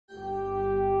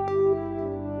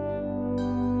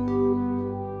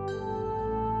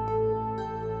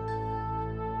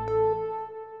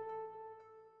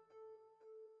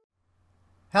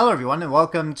Hello everyone and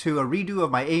welcome to a redo of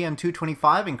my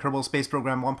An-225 in Kerbal Space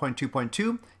Program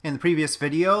 1.2.2. In the previous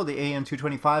video, the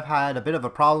An-225 had a bit of a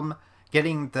problem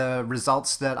getting the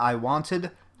results that I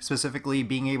wanted, specifically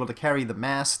being able to carry the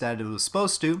mass that it was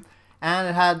supposed to, and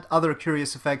it had other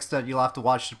curious effects that you'll have to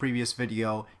watch the previous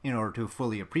video in order to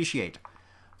fully appreciate.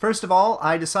 First of all,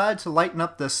 I decided to lighten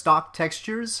up the stock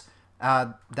textures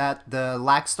that the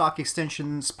lax stock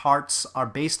extensions parts are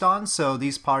based on, so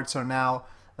these parts are now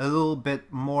a little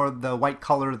bit more the white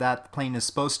color that the plane is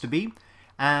supposed to be.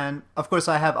 And of course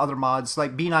I have other mods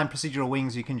like B9 procedural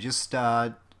wings. You can just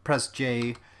press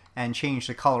J and change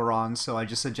the color on, so I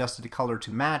just adjusted the color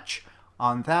to match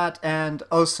on that. And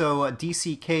also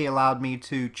DCK allowed me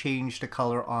to change the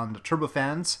color on the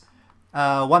turbofans.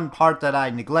 One part that I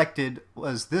neglected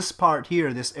was this part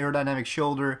here. This aerodynamic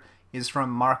shoulder is from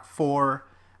Mark IV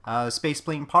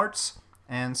spaceplane parts,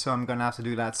 and so I'm gonna have to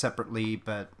do that separately,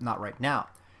 but not right now.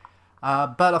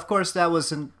 But of course that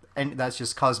wasn't, and that's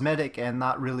just cosmetic and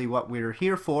not really what we're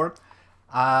here for.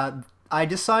 I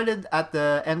decided at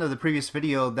the end of the previous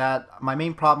video that my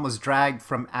main problem was drag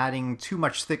from adding too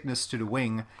much thickness to the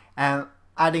wing and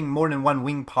adding more than one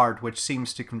wing part, which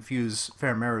seems to confuse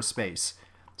Fairham Aerospace.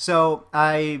 So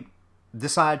I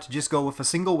decided to just go with a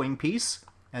single wing piece,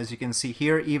 as you can see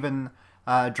here, even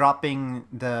dropping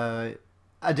the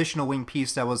additional wing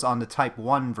piece that was on the Type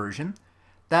 1 version.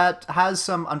 That has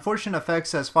some unfortunate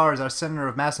effects as far as our center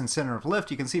of mass and center of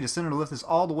lift. You can see the center of lift is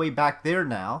all the way back there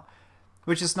now,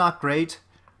 which is not great.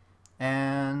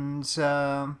 And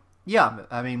yeah,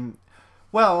 I mean,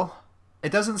 well,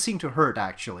 it doesn't seem to hurt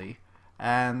actually.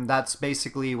 And that's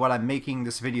basically what I'm making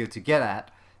this video to get at,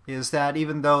 is that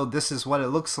even though this is what it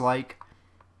looks like,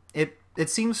 it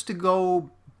seems to go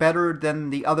better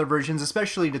than the other versions,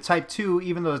 especially the Type 2,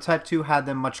 even though the Type 2 had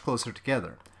them much closer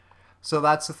together. So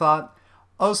that's the thought.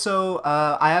 Also,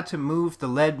 I had to move the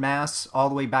lead mass all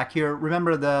the way back here.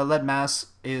 Remember, the lead mass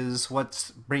is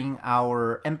what's bringing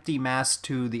our empty mass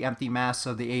to the empty mass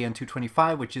of the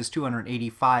An-225, which is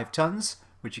 285 tons,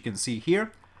 which you can see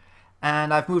here.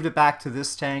 And I've moved it back to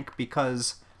this tank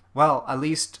because, well, at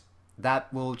least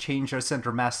that will change our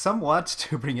center mass somewhat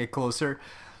to bring it closer.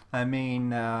 I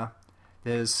mean,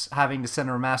 there's having the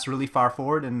center of mass really far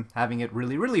forward and having it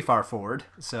really, really far forward.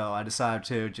 So I decided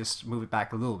to just move it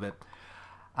back a little bit.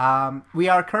 We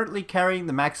are currently carrying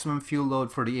the maximum fuel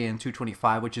load for the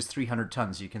An-225, which is 300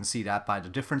 tons. You can see that by the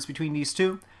difference between these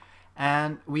two.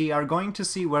 And we are going to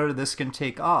see whether this can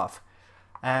take off.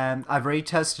 And I've already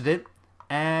tested it,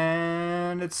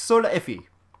 and it's sort of iffy.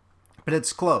 But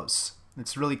it's close.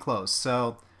 It's really close.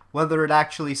 So whether it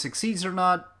actually succeeds or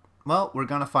not, well, we're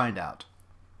gonna find out.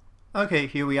 Okay,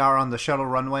 here we are on the shuttle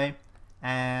runway,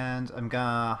 and I'm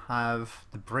gonna have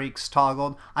the brakes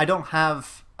toggled. I don't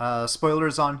have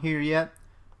spoilers on here yet,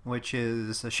 which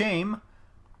is a shame,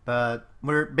 but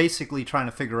we're basically trying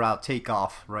to figure out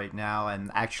takeoff right now and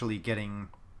actually getting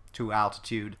to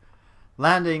altitude.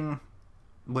 Landing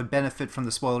would benefit from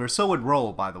the spoilers, so would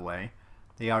roll, by the way.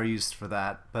 They are used for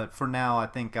that, but for now I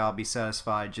think I'll be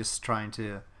satisfied just trying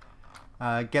to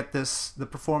get the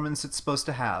performance it's supposed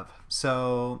to have.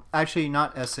 So actually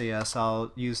not SAS,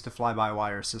 I'll use the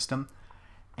fly-by-wire system.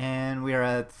 And we are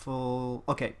at full,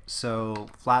 okay, so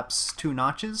flaps 2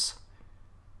 notches.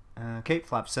 Okay,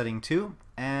 flap setting 2,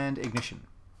 and ignition.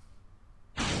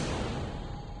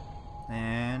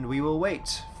 And we will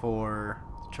wait for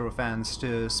the turbofans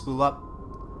to spool up.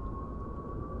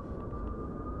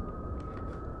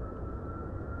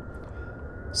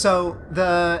 So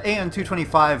the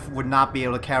An-225 would not be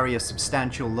able to carry a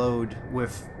substantial load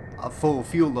with a full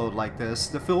fuel load like this.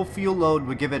 The full fuel load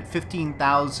would give it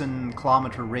 15,000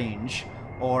 kilometer range,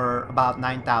 or about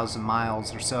 9,000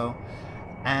 miles or so.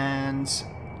 And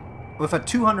with a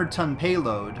 200 ton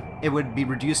payload, it would be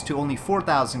reduced to only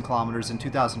 4,000 kilometers and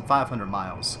 2,500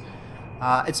 miles.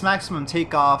 Its maximum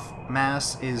takeoff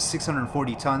mass is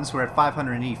 640 tons. We're at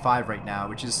 585 right now,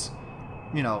 which is,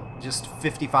 you know, just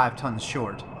 55 tons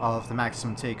short of the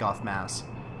maximum takeoff mass.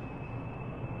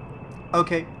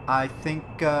 Okay, I think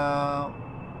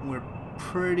we're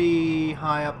pretty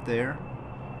high up there.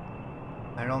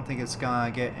 I don't think it's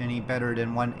gonna get any better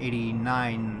than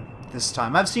 189 this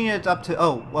time. I've seen it up to,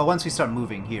 oh, well, once we start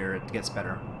moving here, it gets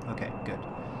better. Okay, good.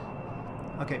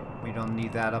 Okay, we don't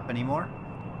need that up anymore.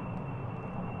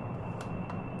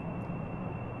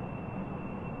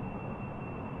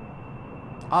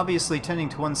 Obviously, tending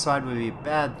to one side would be a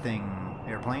bad thing,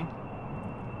 airplane.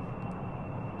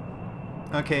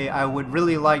 Okay, I would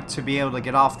really like to be able to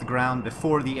get off the ground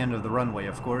before the end of the runway,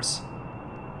 of course.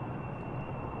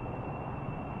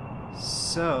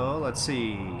 So, let's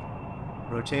see.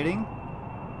 Rotating.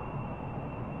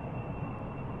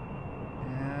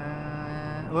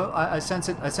 Well, I sense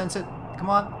it. I sense it. Come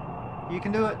on. You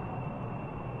can do it.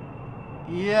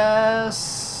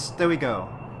 Yes. There we go.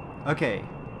 Okay.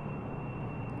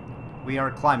 We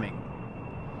are climbing.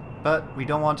 But we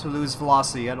don't want to lose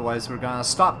velocity, otherwise we're gonna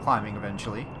stop climbing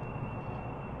eventually.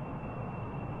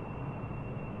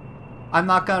 I'm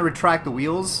not gonna retract the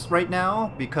wheels right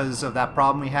now because of that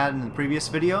problem we had in the previous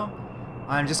video.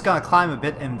 I'm just gonna climb a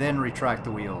bit and then retract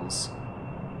the wheels.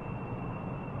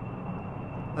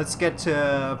 Let's get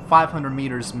to 500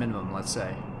 meters minimum, let's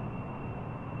say.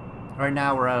 Right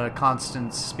now we're at a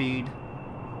constant speed.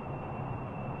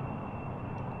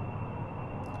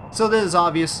 So this is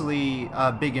obviously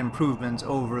a big improvement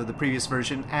over the previous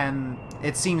version, and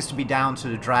it seems to be down to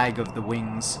the drag of the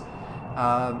wings.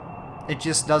 It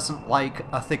just doesn't like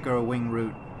a thicker wing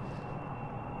root,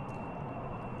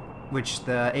 which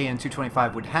the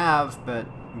An-225 would have, but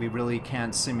we really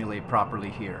can't simulate properly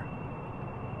here.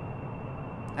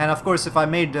 And of course, if I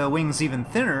made the wings even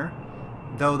thinner,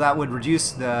 though that would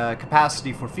reduce the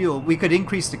capacity for fuel, we could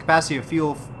increase the capacity of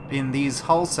fuel in these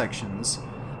hull sections.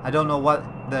 I don't know what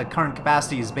the current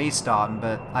capacity is based on,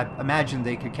 but I imagine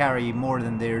they could carry more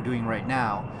than they're doing right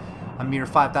now. A mere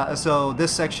 5,000. So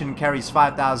this section carries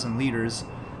 5,000 liters.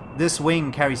 This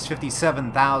wing carries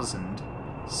 57,000.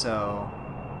 So,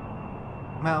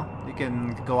 well, you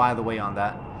can go either way on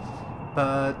that.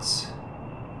 But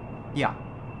yeah,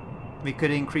 we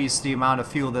could increase the amount of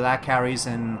fuel that carries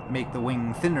and make the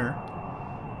wing thinner.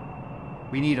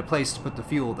 We need a place to put the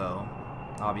fuel, though,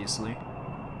 obviously.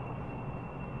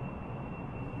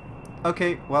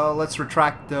 Okay, well, let's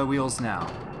retract the wheels now.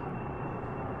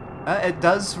 It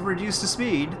does reduce the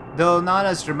speed, though not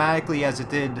as dramatically as it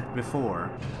did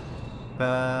before.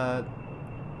 But,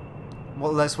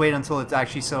 well, let's wait until it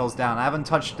actually settles down. I haven't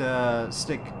touched the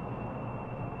stick,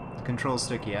 the control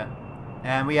stick yet.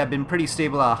 And we have been pretty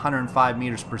stable at 105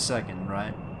 meters per second,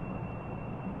 right?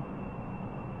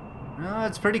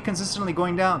 It's pretty consistently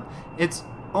going down. It's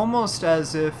almost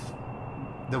as if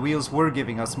the wheels were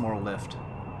giving us more lift.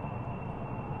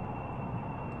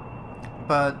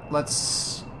 But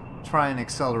let's try and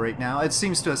accelerate now. It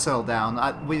seems to have settled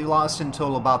down. We lost in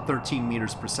total about 13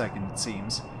 meters per second, it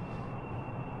seems.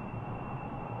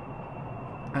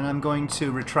 And I'm going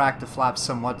to retract the flaps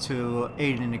somewhat to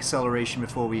aid in acceleration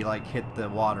before we hit the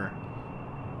water.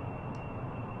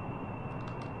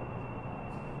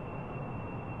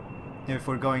 If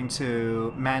we're going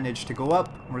to manage to go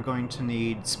up, we're going to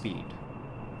need speed.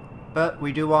 But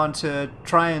we do want to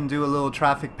try and do a little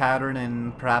traffic pattern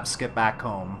and perhaps get back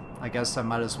home. I guess I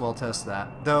might as well test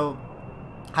that. Though,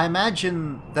 I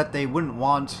imagine that they wouldn't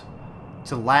want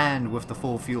to land with the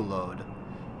full fuel load.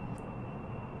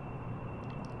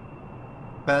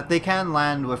 But they can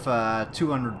land with a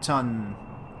 200-ton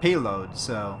payload,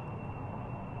 so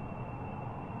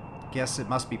guess it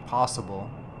must be possible.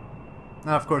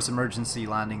 And of course, emergency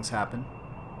landings happen.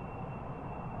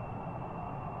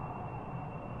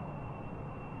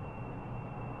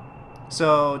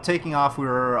 So, taking off, we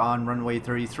were on runway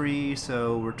 33,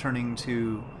 so we're turning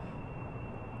to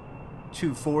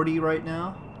 240 right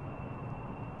now.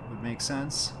 Would make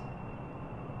sense.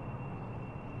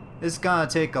 It's gonna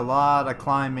take a lot of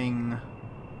climbing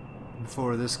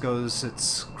before this goes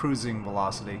its cruising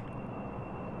velocity.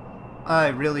 I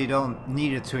really don't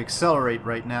need it to accelerate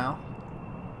right now,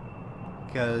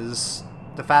 because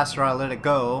the faster I let it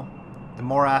go, the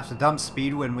more I have to dump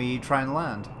speed when we try and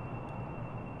land.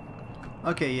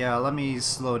 Okay, yeah, let me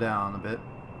slow down a bit.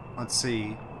 Let's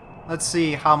see. Let's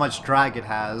see how much drag it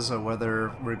has, or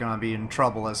whether we're gonna be in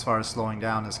trouble as far as slowing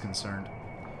down is concerned.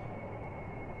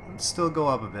 Let's still go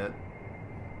up a bit.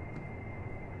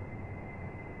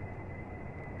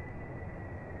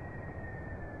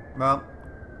 Well,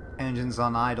 engine's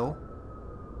on idle.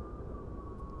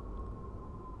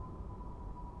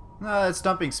 No, it's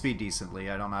dumping speed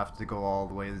decently. I don't have to go all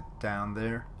the way down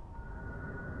there.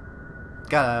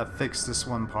 Gotta fix this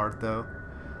one part, though.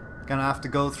 Gonna have to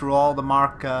go through all the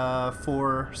Mark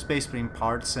 4 Space Marine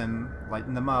parts and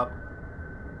lighten them up.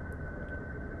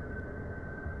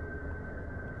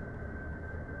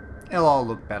 It'll all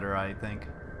look better, I think.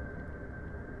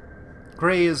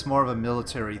 Gray is more of a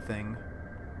military thing.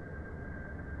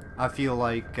 I feel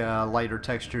like lighter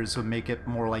textures would make it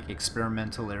more like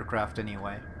experimental aircraft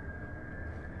anyway.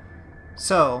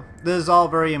 So, this is all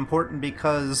very important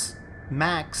because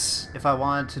Max, if I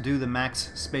wanted to do the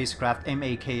Max spacecraft,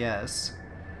 MAKS,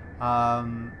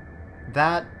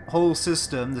 that whole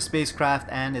system, the spacecraft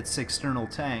and its external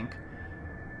tank,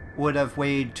 would have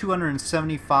weighed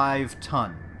 275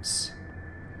 tons.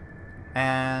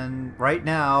 And right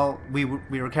now, we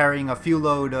were carrying a fuel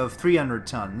load of 300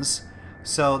 tons,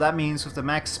 So that means with the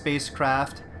max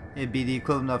spacecraft, it'd be the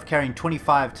equivalent of carrying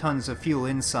 25 tons of fuel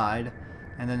inside,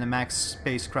 and then the max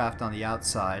spacecraft on the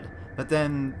outside. But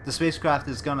then the spacecraft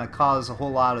is going to cause a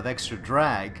whole lot of extra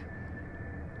drag.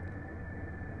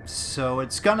 So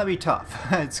it's going to be tough.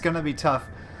 It's going to be tough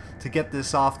to get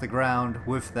this off the ground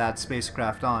with that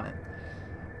spacecraft on it.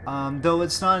 Though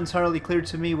it's not entirely clear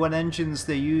to me what engines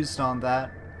they used on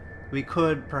that. We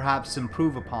could perhaps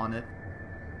improve upon it.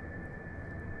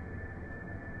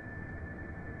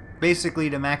 Basically,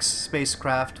 the Max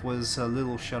spacecraft was a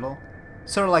little shuttle,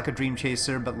 sort of like a Dream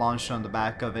Chaser, but launched on the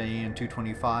back of an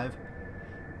An-225.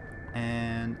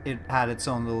 And it had its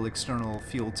own little external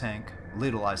fuel tank.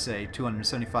 Little, I say.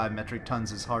 275 metric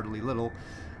tons is hardly little.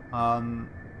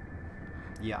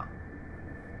 Yeah.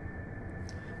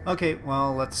 Okay,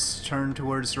 well, let's turn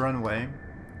towards the runway.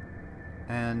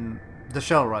 And the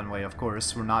shuttle runway, of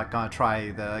course. We're not going to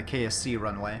try the KSC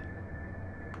runway.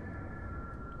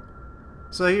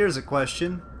 So here's a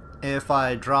question. If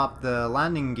I drop the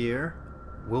landing gear,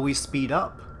 will we speed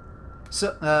up?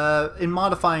 So, in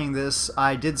modifying this,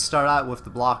 I did start out with the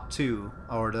Block 2,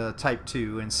 or the Type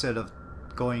 2, instead of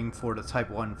going for the Type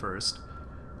 1 first.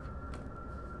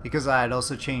 Because I had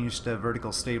also changed the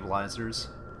vertical stabilizers.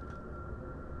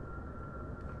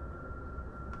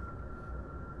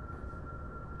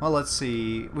 Well, let's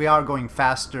see. We are going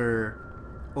faster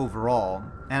overall,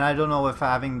 and I don't know if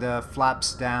having the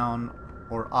flaps down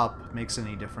or up makes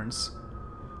any difference.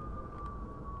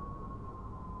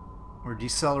 We're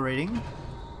decelerating.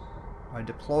 I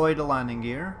deploy the landing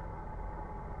gear.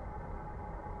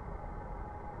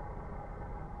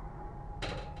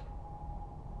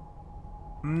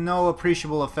 No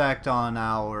appreciable effect on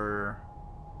our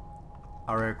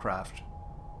aircraft.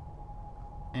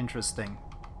 Interesting.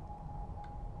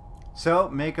 So,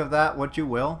 make of that what you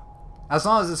will. As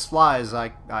long as this flies,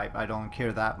 I don't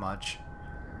care that much.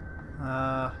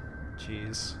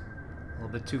 Jeez. A little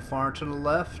bit too far to the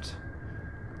left.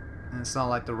 And it's not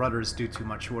like the rudders do too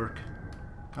much work.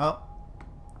 Oh.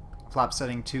 Flap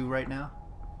setting 2 right now.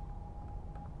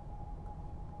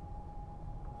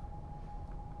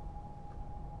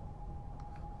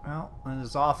 Well, it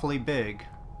is awfully big.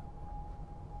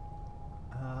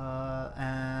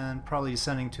 And probably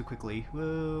descending too quickly.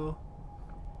 Woo.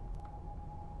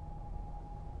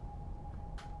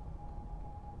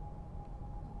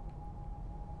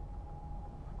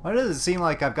 Why does it seem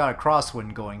like I've got a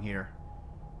crosswind going here?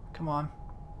 Come on.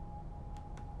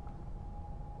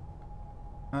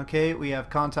 Okay, we have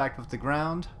contact with the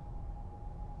ground.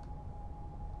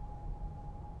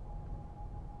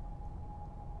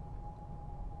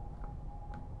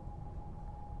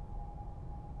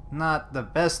 Not the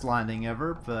best landing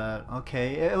ever, but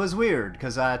okay. It was weird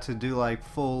because I had to do like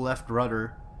full left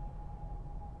rudder.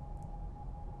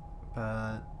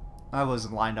 But I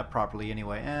wasn't lined up properly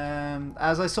anyway. And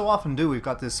as I so often do, we've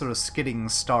got this sort of skidding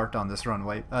start on this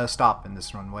runway, stop in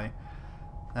this runway.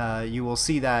 You will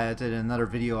see that in another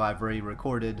video I've already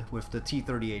recorded with the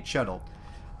T-38 shuttle.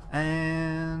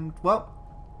 And, well,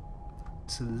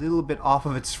 it's a little bit off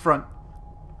of its front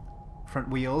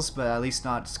wheels, but at least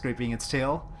not scraping its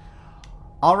tail.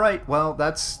 Alright, well,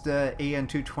 that's the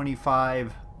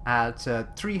An-225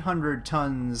 at 300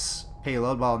 tons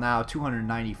payload, well now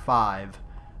 295.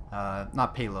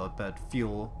 Not payload, but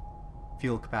fuel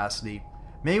capacity.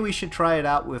 Maybe we should try it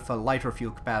out with a lighter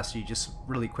fuel capacity just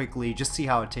really quickly, just see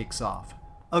how it takes off.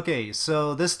 Okay,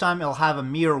 so this time it'll have a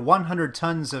mere 100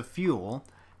 tons of fuel,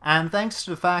 and thanks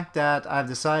to the fact that I've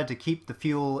decided to keep the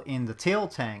fuel in the tail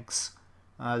tanks,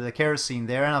 the kerosene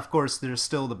there, and of course there's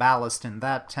still the ballast in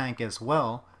that tank as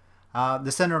well, the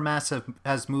center of mass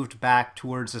has moved back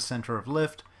towards the center of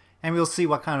lift, and we'll see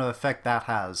what kind of effect that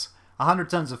has. 100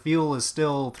 tons of fuel is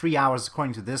still 3 hours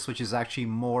according to this, which is actually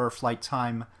more flight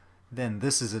time than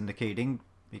this is indicating,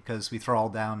 because we throttle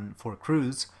down for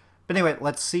cruise. But anyway,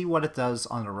 let's see what it does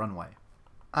on the runway.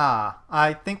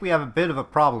 I think we have a bit of a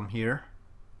problem here.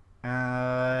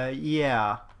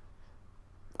 Yeah.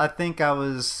 I think I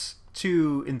was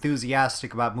too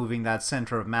enthusiastic about moving that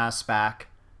center of mass back.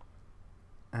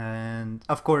 And,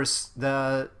 of course,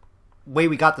 the way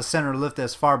we got the center lift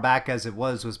as far back as it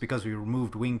was because we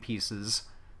removed wing pieces.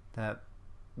 That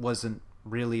wasn't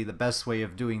really the best way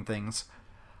of doing things.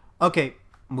 Okay,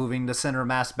 moving the center of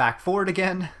mass back forward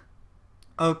again.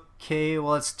 Okay,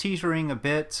 well, it's teetering a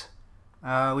bit.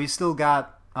 We still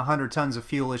got 100 tons of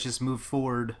fuel. Let's just move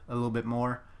forward a little bit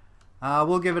more.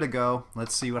 We'll give it a go.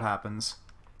 Let's see what happens.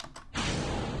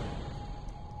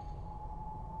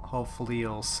 Hopefully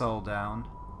it'll settle down.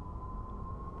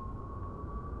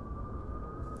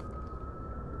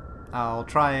 I'll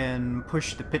try and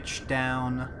push the pitch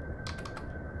down.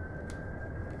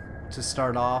 to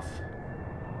start off.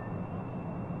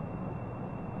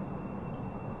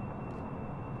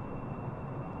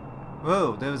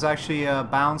 Whoa, there was actually a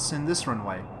bounce in this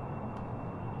runway.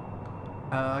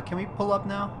 Can we pull up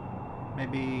now?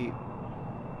 Maybe...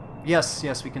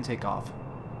 Yes, we can take off.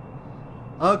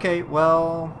 Okay,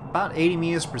 well, about 80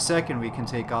 meters per second we can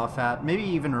take off at. Maybe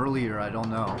even earlier, I don't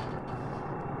know.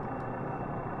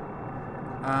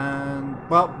 And,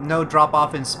 well, no drop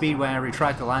off in speed when I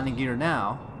retract the landing gear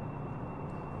now.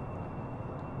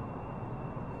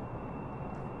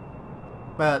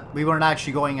 But we weren't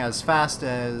actually going as fast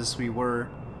as we were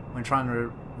when trying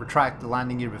to retract the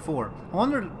landing gear before. I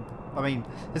wonder, I mean,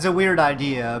 it's a weird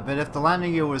idea, but if the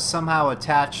landing gear was somehow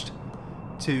attached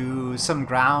to some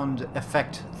ground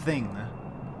effect thing,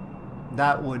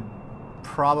 that would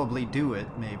probably do it,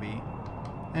 maybe.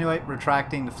 Anyway,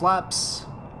 retracting the flaps.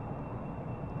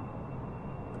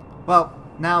 Well,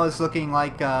 now it's looking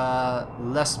like a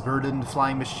less burdened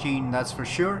flying machine, that's for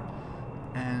sure.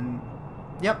 And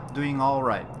yep, doing all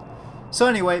right. So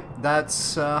anyway,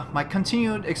 that's my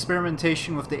continued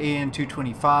experimentation with the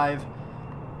An-225,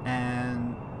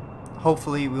 and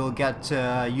hopefully we'll get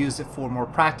to use it for more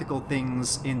practical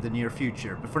things in the near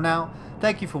future. But for now,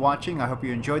 thank you for watching. I hope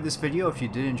you enjoyed this video. If you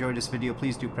did enjoy this video,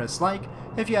 please do press like.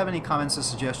 If you have any comments or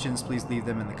suggestions, please leave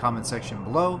them in the comment section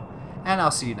below, and I'll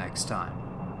see you next time.